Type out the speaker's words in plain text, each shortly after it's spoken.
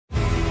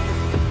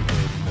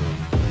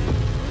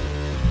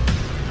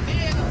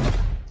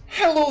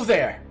Hello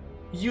there!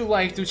 You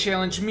like to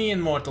challenge me in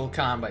Mortal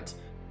Kombat.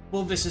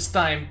 Well, this is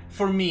time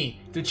for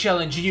me to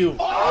challenge you.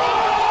 I,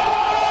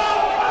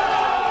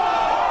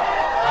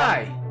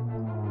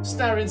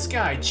 Star in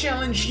Sky,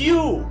 challenge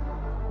you!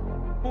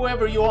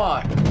 Whoever you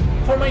are,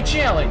 for my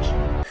challenge.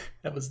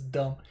 That was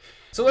dumb.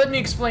 So let me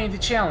explain the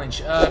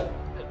challenge.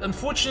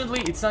 Unfortunately,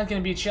 it's not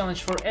gonna be a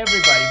challenge for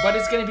everybody, but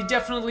it's gonna be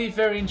definitely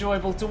very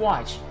enjoyable to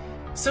watch.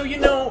 So you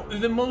know,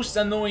 the most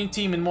annoying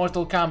team in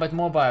Mortal Kombat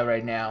Mobile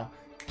right now.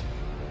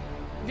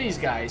 These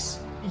guys.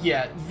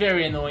 Yeah,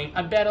 very annoying.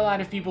 I bet a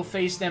lot of people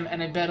faced them,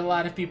 and I bet a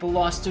lot of people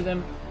lost to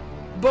them.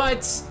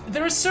 But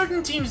there are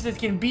certain teams that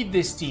can beat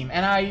this team,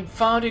 and I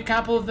found a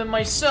couple of them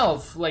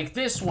myself, like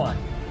this one.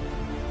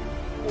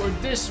 Or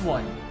this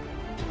one.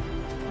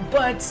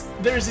 But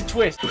there's a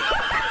twist.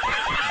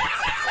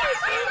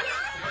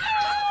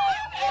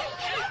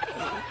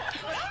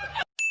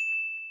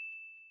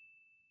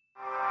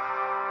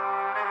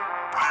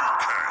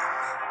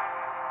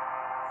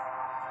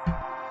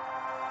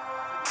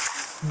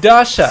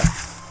 Dasha,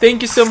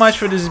 thank you so much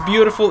for this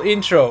beautiful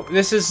intro.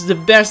 This is the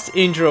best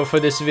intro for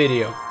this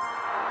video.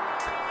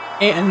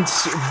 And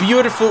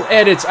beautiful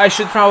edits. I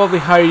should probably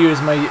hire you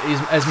as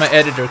my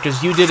editor,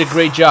 because you did a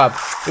great job.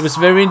 It was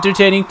very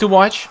entertaining to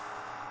watch.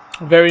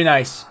 Very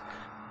nice.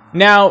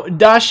 Now,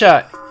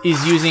 Dasha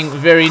is using a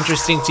very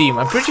interesting team.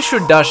 I'm pretty sure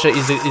Dasha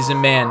is a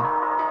man.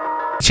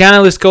 The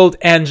channel is called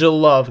Angel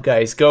Love,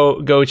 guys.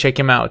 Go check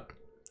him out.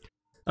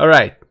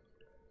 Alright.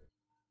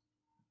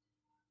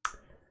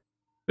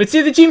 Let's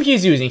see the team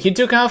he's using. He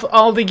took off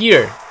all the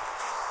gear.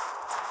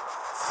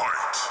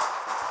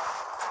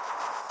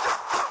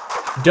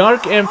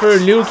 Dark Emperor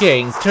Liu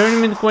Kang,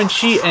 Tournament Quan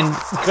Chi, and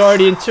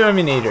Guardian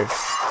Terminator.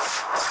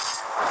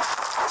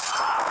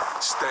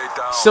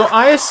 So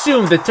I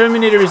assume the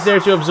Terminator is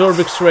there to absorb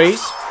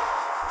X-rays,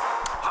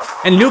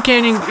 and Liu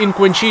Kang in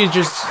Quan Chi is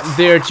just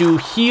there to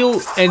heal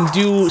and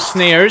do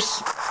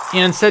snares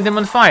and set them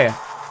on fire.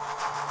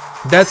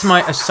 That's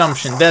my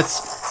assumption.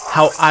 That's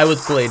how I would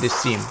play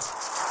this team.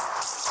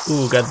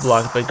 Ooh, got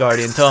blocked by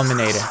Guardian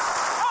Terminator.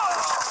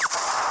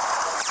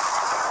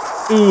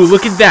 Ooh,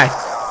 look at that.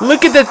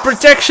 Look at that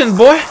protection,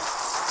 boy.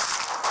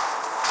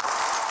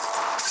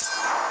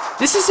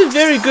 This is a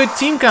very good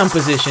team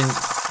composition,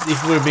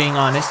 if we're being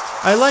honest.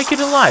 I like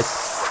it a lot.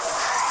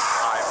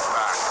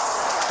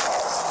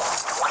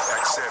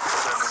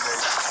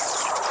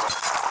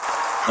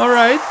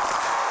 Alright.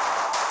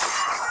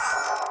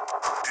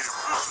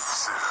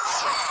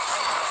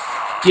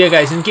 Yeah,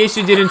 guys, in case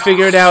you didn't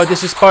figure it out,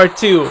 this is part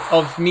 2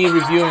 of me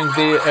reviewing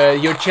the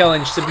your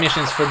challenge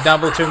submissions for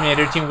Double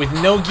Terminator Team with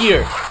no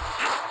gear.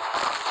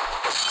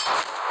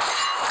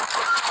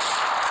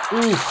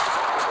 Oof,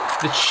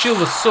 the shield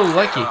was so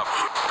lucky.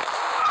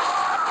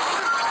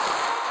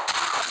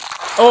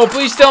 Oh,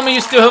 please tell me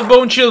you still have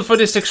Bone Shield for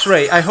this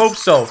X-ray. I hope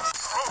so.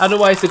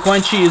 Otherwise, the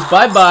Quan Chi is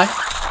bye-bye.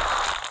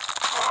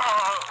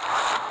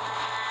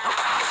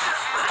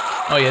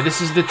 Oh yeah,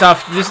 this is the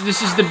tough.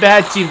 This is the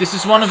bad team. This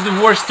is one of the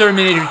worst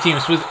Terminator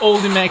teams with all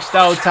the maxed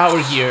out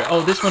tower gear.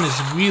 Oh, this one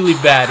is really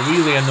bad,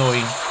 really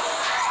annoying.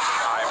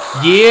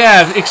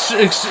 Yeah,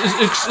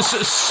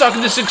 suck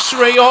this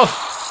X-ray off.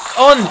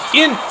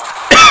 In.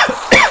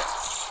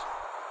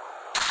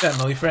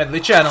 Family friendly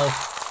channel.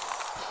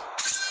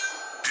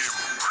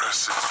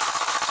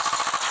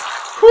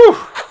 Whew.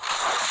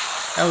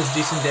 That was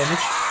decent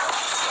damage.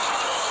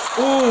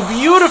 Oh,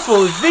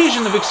 beautiful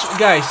vision of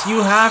guys.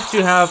 You have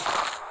to have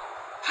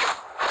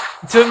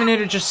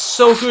Terminator, just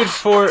so good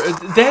for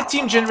that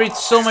team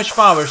generates so much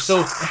power.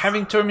 So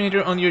having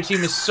Terminator on your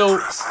team is so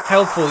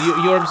helpful.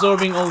 You're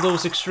absorbing all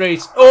those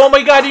X-rays. Oh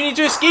my God! You need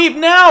to escape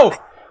now.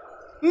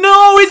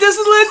 No, it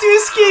doesn't let you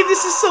escape.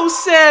 This is so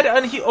sad.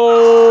 And he this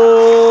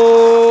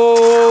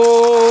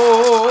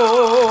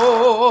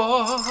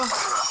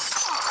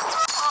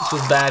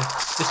was bad.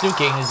 This Liu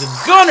Kang is a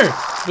gunner.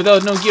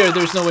 Without no gear,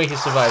 there's no way he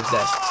survives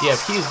that. Yep,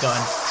 he's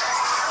gone.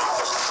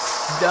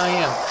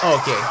 Damn.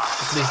 Okay,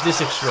 at least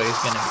this X-ray is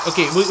gonna be...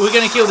 Okay, we're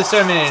gonna kill the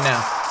Terminator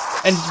now.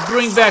 And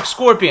bring back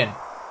Scorpion.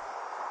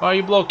 Why are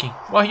you blocking?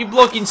 Why are you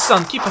blocking,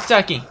 son? Keep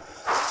attacking.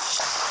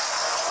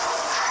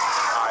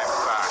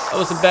 That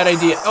was a bad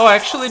idea. Oh,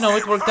 actually, no,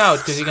 it worked out,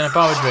 because you're gonna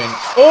power drain.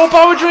 Oh,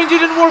 power drain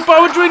didn't work.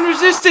 Power drain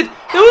resisted.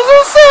 That was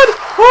so sad.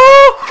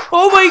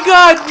 Oh my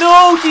God.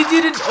 No, he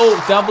didn't. Oh,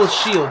 double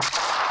shield.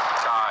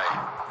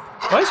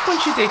 Why is Quan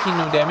Chi taking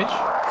no damage?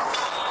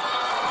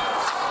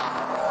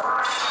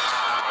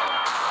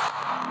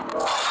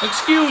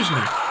 Excuse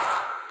me.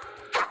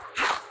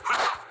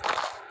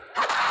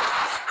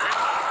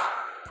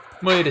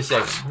 Wait a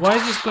second. Why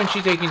is this Quan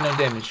Chi taking no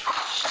damage?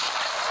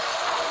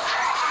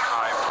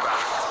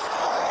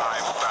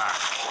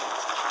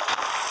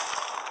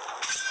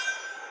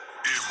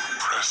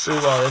 Oh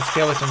wow, that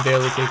skeleton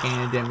barely taking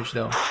any damage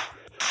though.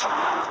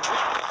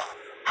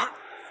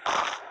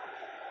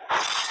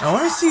 I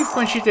want to see if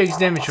Quan Chi takes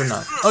damage or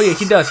not. Oh yeah,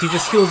 he does. He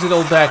just heals it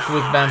all back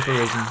with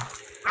vampirism.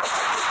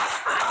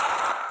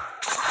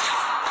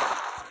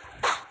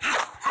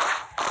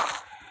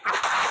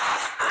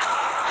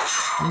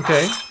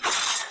 Okay.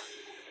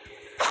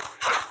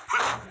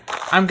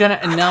 I'm gonna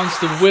announce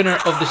the winner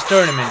of this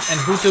tournament and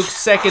who took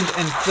second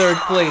and third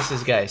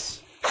places,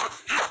 guys.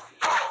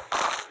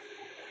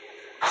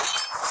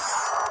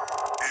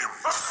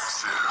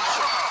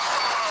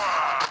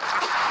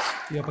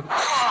 Ya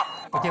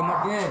pakai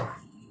mod dia.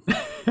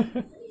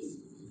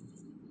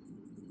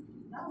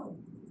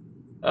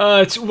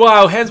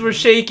 Wow, hands were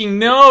shaking.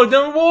 No,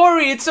 don't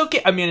worry, it's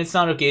okay. I mean, it's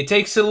not okay. It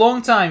takes a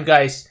long time,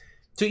 guys,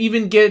 to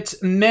even get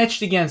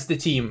matched against the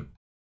team.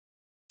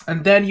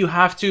 And then you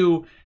have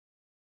to...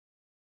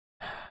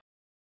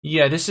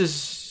 Yeah, this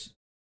is...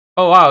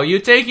 Oh wow, you're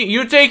taking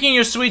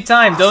your sweet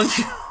time, don't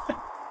you?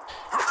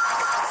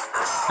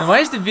 And why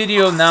is the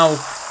video now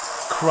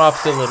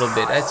cropped a little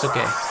bit? That's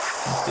okay. You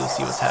can still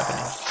see what's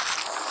happening.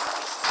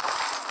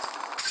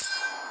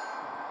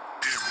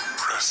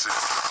 Impressive.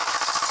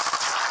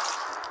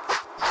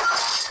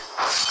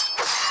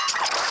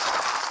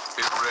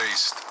 It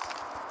raced.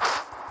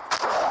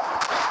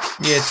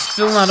 Yeah, it's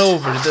still not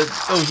over.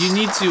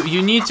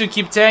 You need to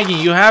keep tagging.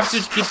 You have to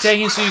keep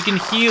tagging so you can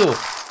heal.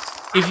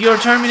 If your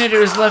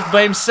Terminator is left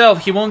by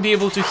himself, he won't be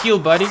able to heal,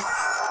 buddy.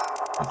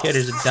 Okay,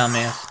 there's a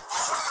dumbass.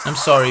 I'm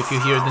sorry if you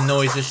hear the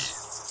noises.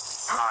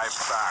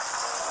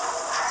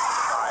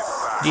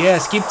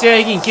 Yes, keep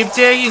tagging, keep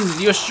tagging.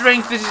 Your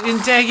strength is in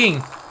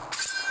tagging.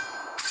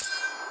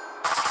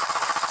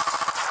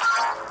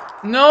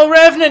 No,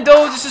 Revenant.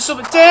 Oh, this is so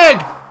bad.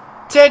 Tag!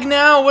 Tag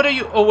now. What are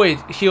you? Oh wait,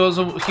 he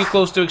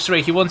close to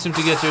X-ray. He wants him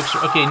to get to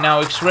X-ray. Okay, now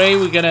X-ray.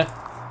 We're gonna.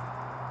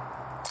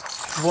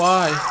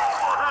 Why?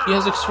 He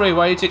has X-ray.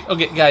 Why are you take?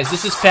 Okay, guys,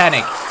 this is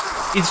panic.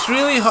 It's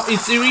really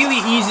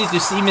easy to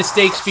see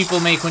mistakes people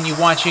make when you're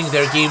watching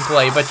their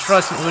gameplay. But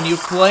trust me, when you're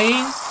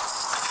playing,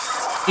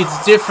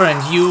 it's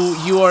different.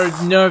 You are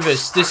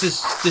nervous. This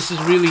is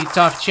really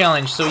tough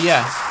challenge. So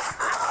yeah.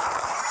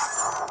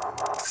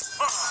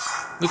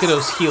 Look at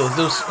those heals.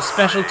 Those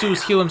special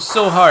 2s heal him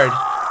so hard.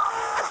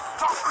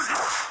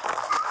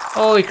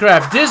 Holy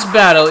crap, this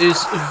battle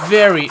is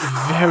very,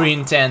 very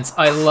intense.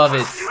 I love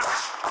it.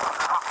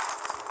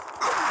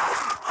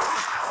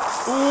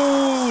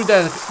 Ooh,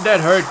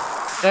 that hurt.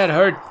 That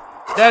hurt.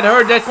 That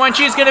hurt. That Quan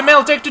Chi is gonna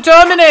melt. Take to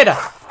Terminator.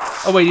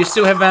 Oh wait, you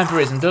still have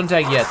vampirism. Don't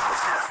tag yet.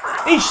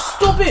 Hey,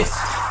 stop it!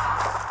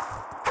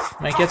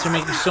 My cats are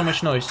making so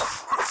much noise.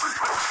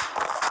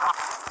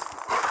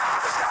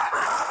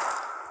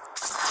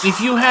 If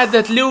you had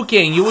that Liu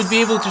Kang, you would be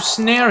able to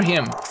snare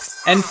him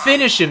and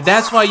finish him.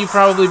 That's why you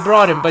probably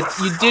brought him, but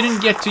you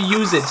didn't get to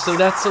use it, so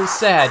that's so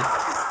sad.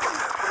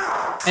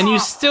 And you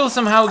still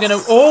somehow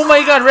gonna... Oh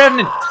my god,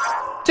 Revenant!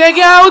 Take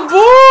out,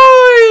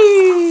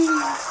 boy!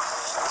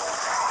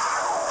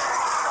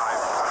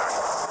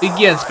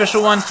 Again,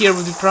 special 1 here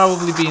would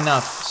probably be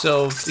enough.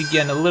 So,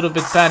 again, a little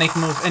bit panic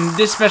move. And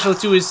this special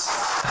 2 is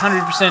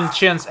 100%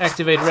 chance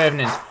activate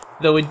Revenant.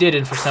 Though it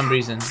didn't for some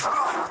reason.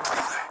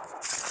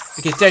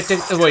 Okay, tag.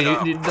 Oh, wait,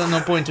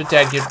 no point to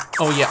tag here.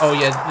 Oh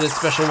yeah, the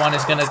special 1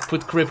 is gonna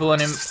put cripple on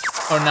him.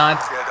 Or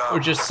not. Or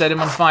just set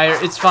him on fire.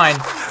 It's fine.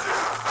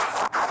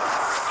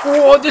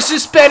 Oh, this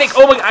is panic.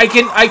 Oh my, I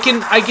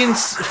can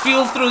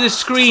feel through the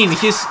screen.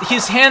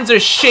 His hands are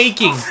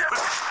shaking.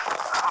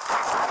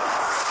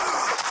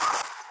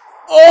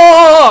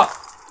 Oh!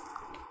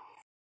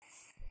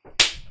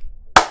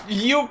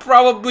 You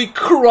probably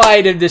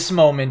cried at this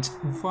moment.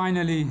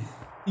 Finally.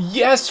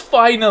 Yes,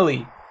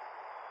 finally.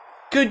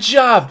 Good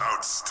job.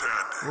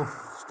 Outstanding.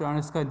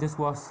 Star Sky, this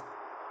was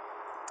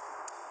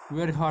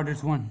very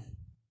hardest one.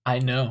 I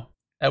know.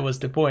 That was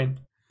the point.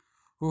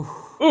 Oof.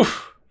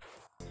 Oof.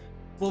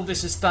 Well,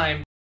 this is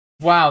time.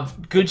 Wow,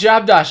 good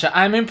job, Dasha.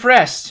 I'm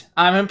impressed.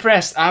 I'm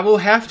impressed. I will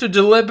have to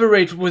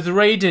deliberate with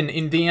Raiden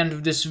in the end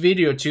of this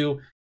video to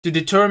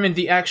determine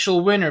the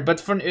actual winner. But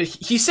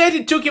he said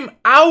it took him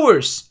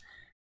hours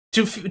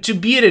to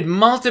beat it,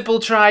 multiple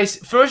tries.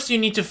 First, you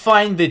need to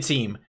find the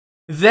team.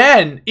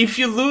 Then, if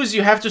you lose,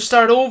 you have to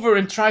start over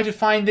and try to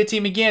find the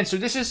team again. So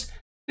this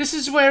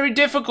is very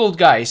difficult,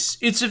 guys.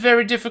 It's a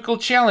very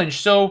difficult challenge.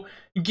 So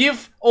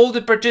give all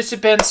the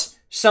participants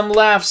some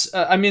laughs.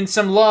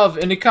 Some love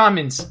in the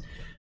comments.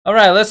 All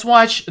right, let's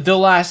watch the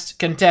last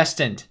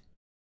contestant.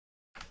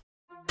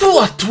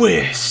 Plot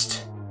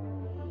twist.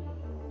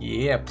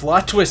 Yeah,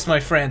 plot twist, my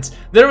friends.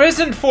 There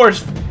isn't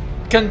fourth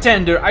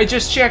contender. I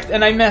just checked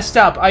and I messed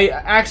up. I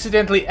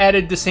accidentally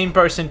added the same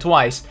person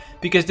twice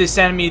because they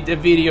sent me the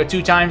video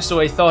 2 times, so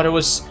I thought it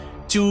was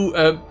two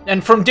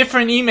and from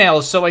different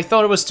emails, so I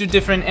thought it was 2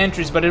 different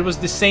entries, but it was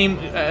the same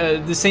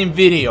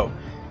video.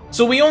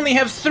 So we only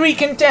have 3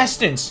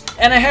 contestants,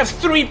 and I have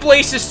 3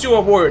 places to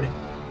award.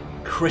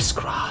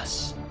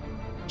 Crisscross,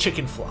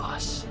 chicken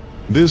floss.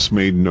 This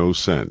made no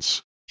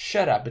sense.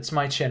 Shut up! It's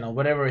my channel.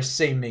 Whatever I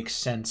say makes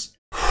sense.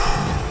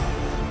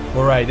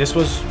 All right, this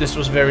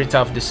was very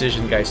tough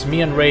decision, guys.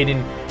 Me and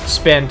Raiden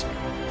spent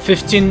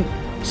 15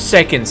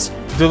 seconds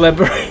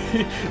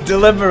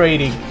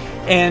deliberating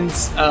and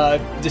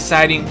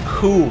deciding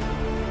who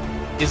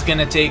is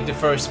gonna take the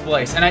first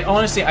place. And I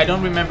honestly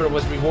don't remember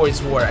what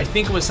rewards were. I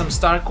think it was some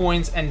star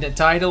coins and the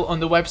title on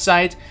the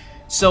website.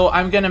 So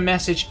I'm gonna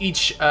message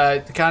each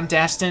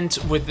contestant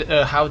with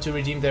how to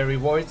redeem their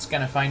rewards,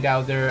 gonna find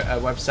out their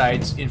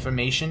website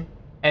information,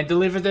 and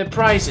deliver their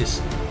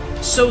prizes.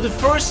 So the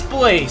first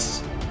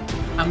place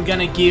I'm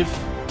gonna give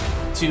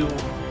to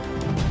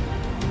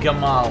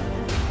Gamal.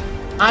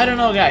 I don't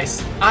know,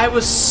 guys. I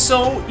was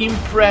so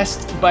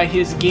impressed by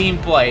his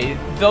gameplay,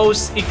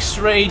 those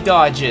X-ray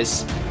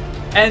dodges,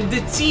 and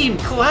the team.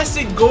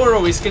 Classic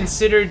Goro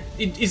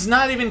is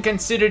not even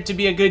considered to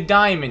be a good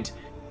diamond.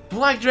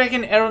 Black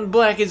Dragon Aaron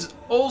Black is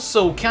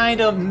also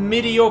kinda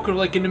mediocre,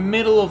 like in the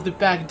middle of the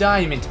pack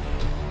diamond,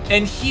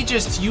 and he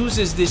just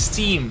uses this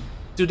team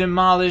to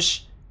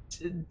demolish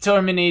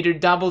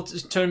Double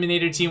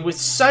Terminator team with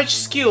such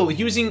skill,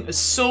 using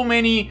so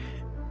many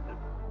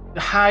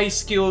high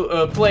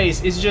skill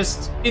plays.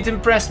 It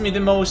impressed me the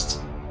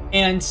most.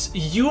 And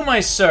you,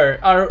 my sir,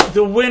 are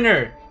the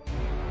winner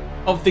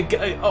of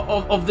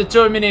the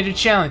Terminator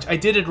challenge. I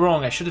did it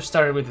wrong. I should have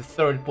started with the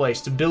third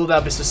place to build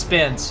up a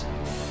suspense.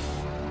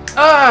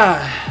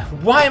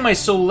 Why am I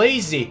so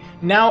lazy?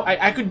 Now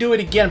I could do it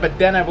again, but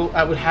then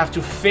I would have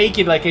to fake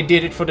it like I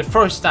did it for the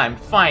first time.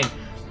 Fine.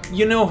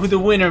 You know who the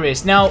winner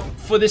is. Now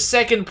for the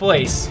second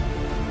place.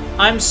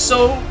 I'm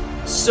so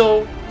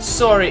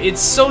sorry. It's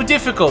so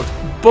difficult.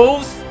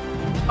 Both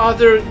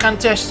other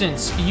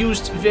contestants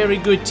used very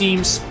good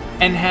teams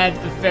and had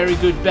very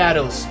good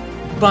battles.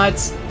 But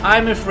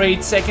I'm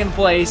afraid second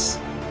place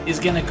is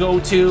gonna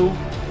go to...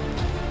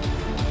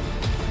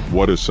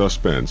 What a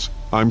suspense.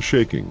 I'm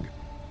shaking.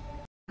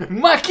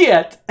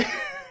 Maquette!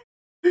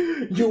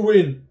 You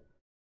win.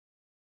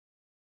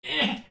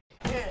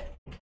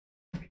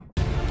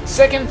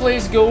 Second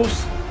place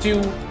goes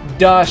to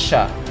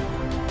Dasha.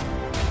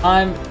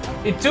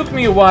 It took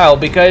me a while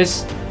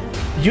because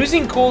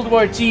using Cold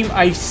War team,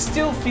 I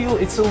still feel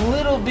it's a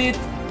little bit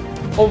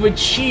of a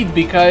cheat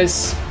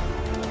because,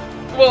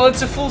 well,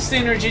 it's a full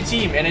synergy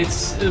team and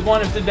it's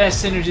one of the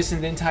best synergies in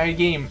the entire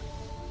game.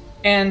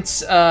 And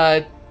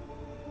I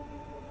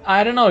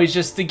don't know, it's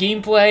just the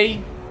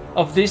gameplay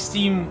of this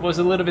team was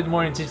a little bit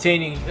more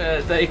entertaining.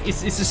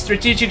 It's a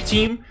strategic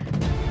team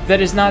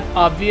that is not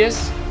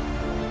obvious.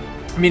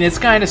 I mean, it's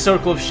kind of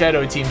Circle of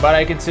Shadow team, but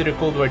I consider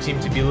Cold War team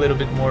to be a little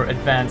bit more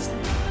advanced.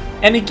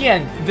 And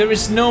again, there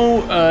is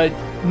no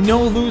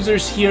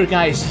losers here,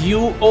 guys.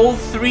 All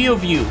three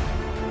of you,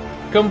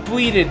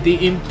 completed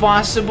the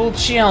impossible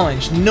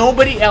challenge.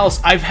 Nobody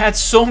else. I've had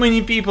so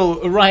many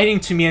people writing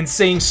to me and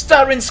saying,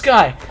 Star in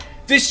Sky,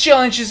 this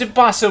challenge is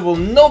impossible.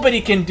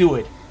 Nobody can do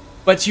it.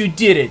 But you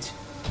did it.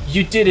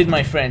 You did it,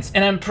 my friends,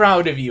 and I'm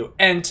proud of you.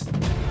 And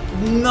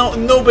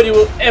nobody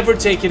will ever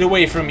take it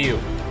away from you.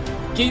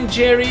 King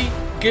Jerry,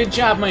 good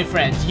job, my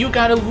friend. You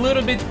got a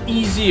little bit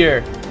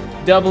easier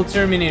Double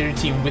Terminator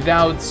team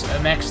without a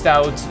maxed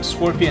out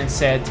Scorpion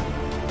set,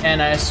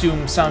 and I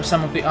assume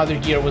some of the other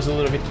gear was a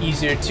little bit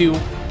easier too.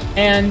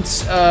 And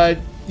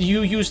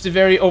you used a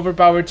very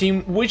overpowered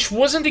team, which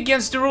wasn't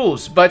against the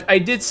rules, but I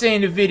did say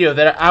in the video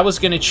that I was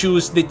gonna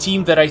choose the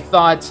team that I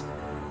thought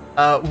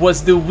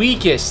was the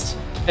weakest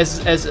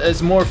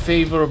as more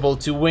favorable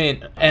to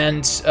win,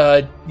 and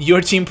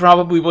your team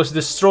probably was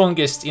the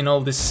strongest in all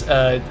this,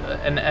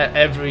 and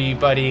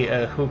everybody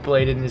who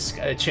played in this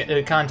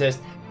contest.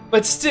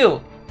 But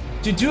still,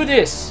 to do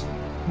this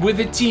with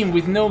a team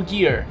with no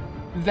gear,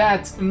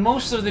 that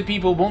most of the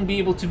people won't be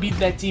able to beat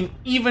that team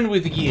even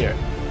with gear,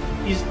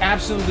 is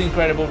absolutely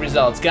incredible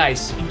results.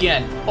 Guys,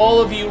 again,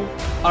 all of you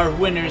are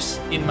winners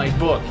in my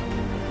book,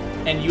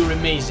 and you're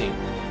amazing.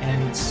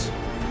 And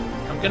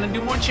I'm gonna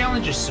do more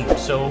challenges soon,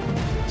 so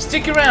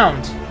stick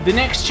around. The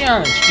next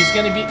challenge is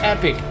gonna be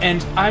epic,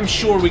 and I'm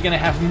sure we're gonna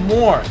have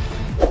more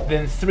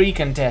than 3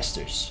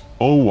 contestants.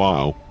 Oh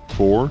wow,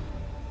 4?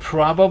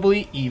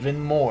 Probably even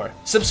more.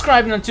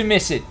 Subscribe not to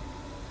miss it,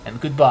 and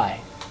goodbye.